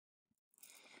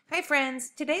Hi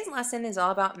friends, today's lesson is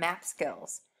all about map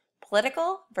skills,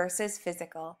 political versus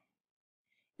physical.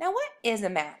 Now what is a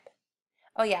map?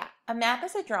 Oh yeah, a map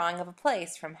is a drawing of a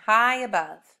place from high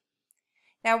above.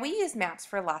 Now we use maps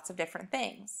for lots of different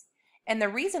things, and the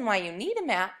reason why you need a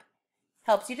map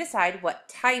helps you decide what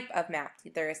type of map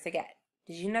there is to get.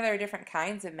 Did you know there are different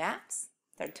kinds of maps?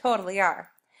 There totally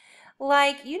are.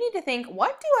 Like, you need to think,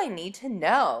 what do I need to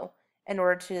know in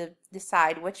order to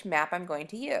decide which map I'm going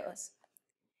to use?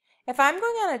 If I'm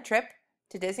going on a trip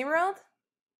to Disney World,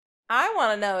 I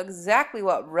want to know exactly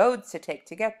what roads to take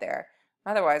to get there.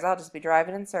 Otherwise, I'll just be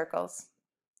driving in circles.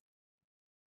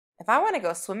 If I want to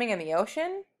go swimming in the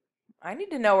ocean, I need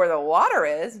to know where the water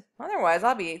is. Otherwise,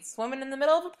 I'll be swimming in the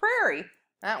middle of a prairie.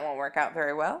 That won't work out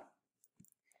very well.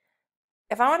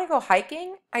 If I want to go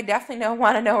hiking, I definitely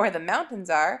want to know where the mountains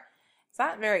are. It's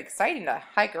not very exciting to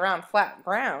hike around flat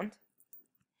ground.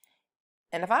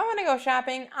 And if I want to go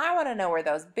shopping, I want to know where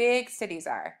those big cities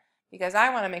are because I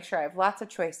want to make sure I have lots of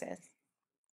choices.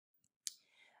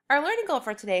 Our learning goal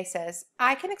for today says,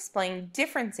 I can explain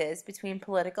differences between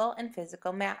political and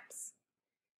physical maps.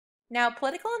 Now,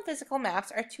 political and physical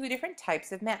maps are two different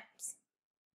types of maps.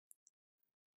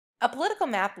 A political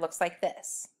map looks like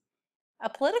this. A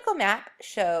political map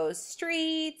shows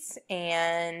streets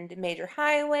and major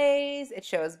highways. It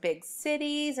shows big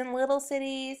cities and little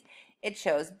cities. It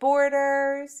shows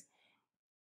borders.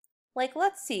 Like,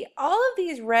 let's see, all of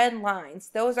these red lines,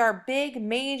 those are big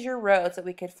major roads that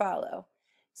we could follow.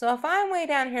 So if I'm way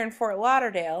down here in Fort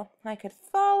Lauderdale, I could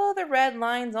follow the red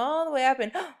lines all the way up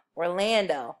in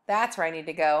Orlando. That's where I need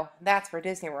to go. That's where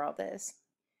Disney World is.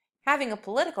 Having a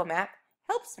political map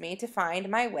helps me to find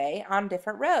my way on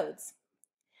different roads.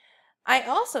 I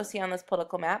also see on this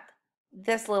political map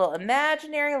this little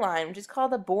imaginary line, which is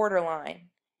called the border line.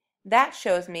 That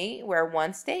shows me where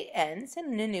one state ends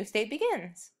and a new state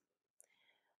begins.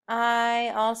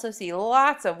 I also see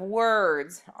lots of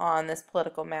words on this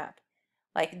political map,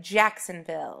 like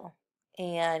Jacksonville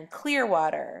and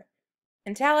Clearwater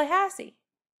and Tallahassee.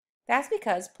 That's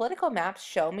because political maps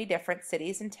show me different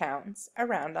cities and towns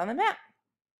around on the map.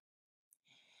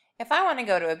 If I want to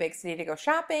go to a big city to go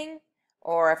shopping,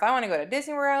 or if I want to go to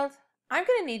Disney World, I'm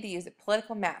going to need to use a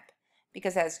political map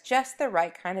because it has just the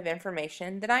right kind of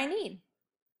information that I need.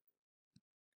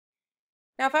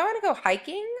 Now, if I want to go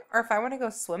hiking or if I want to go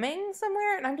swimming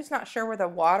somewhere and I'm just not sure where the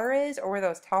water is or where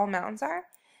those tall mountains are,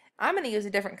 I'm going to use a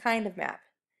different kind of map.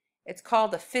 It's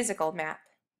called a physical map.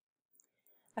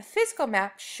 A physical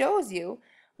map shows you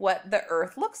what the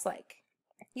earth looks like.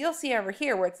 You'll see over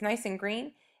here where it's nice and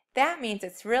green. That means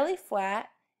it's really flat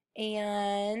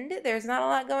and there's not a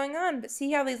lot going on. But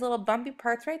see how these little bumpy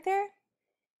parts right there?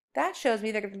 That shows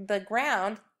me that the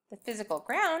ground, the physical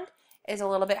ground, is a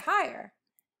little bit higher.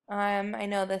 I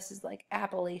know this is like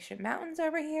Appalachian Mountains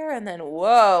over here, and then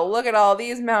whoa, look at all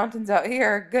these mountains out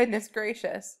here. Goodness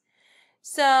gracious.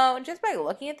 So just by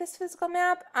looking at this physical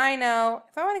map, I know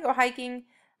if I want to go hiking,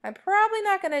 I'm probably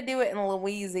not going to do it in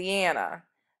Louisiana.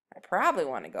 I probably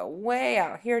want to go way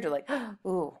out here to like,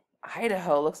 ooh,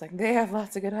 Idaho. Looks like they have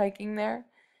lots of good hiking there.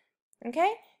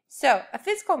 Okay, so a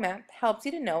physical map helps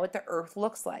you to know what the earth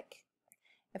looks like.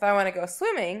 If I want to go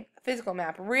swimming, a physical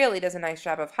map really does a nice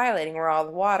job of highlighting where all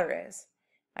the water is.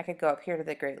 I could go up here to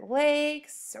the Great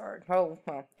Lakes or, well,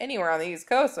 anywhere on the East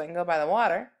Coast so I can go by the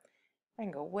water. I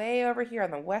can go way over here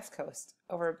on the West Coast,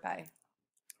 over by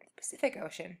the Pacific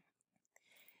Ocean.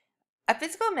 A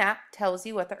physical map tells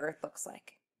you what the earth looks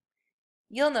like.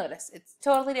 You'll notice it's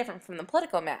totally different from the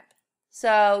political map.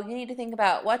 So you need to think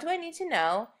about what do I need to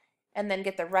know and then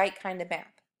get the right kind of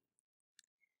map.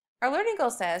 Our learning goal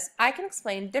says, I can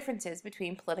explain differences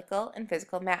between political and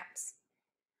physical maps.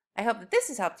 I hope that this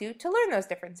has helped you to learn those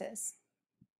differences.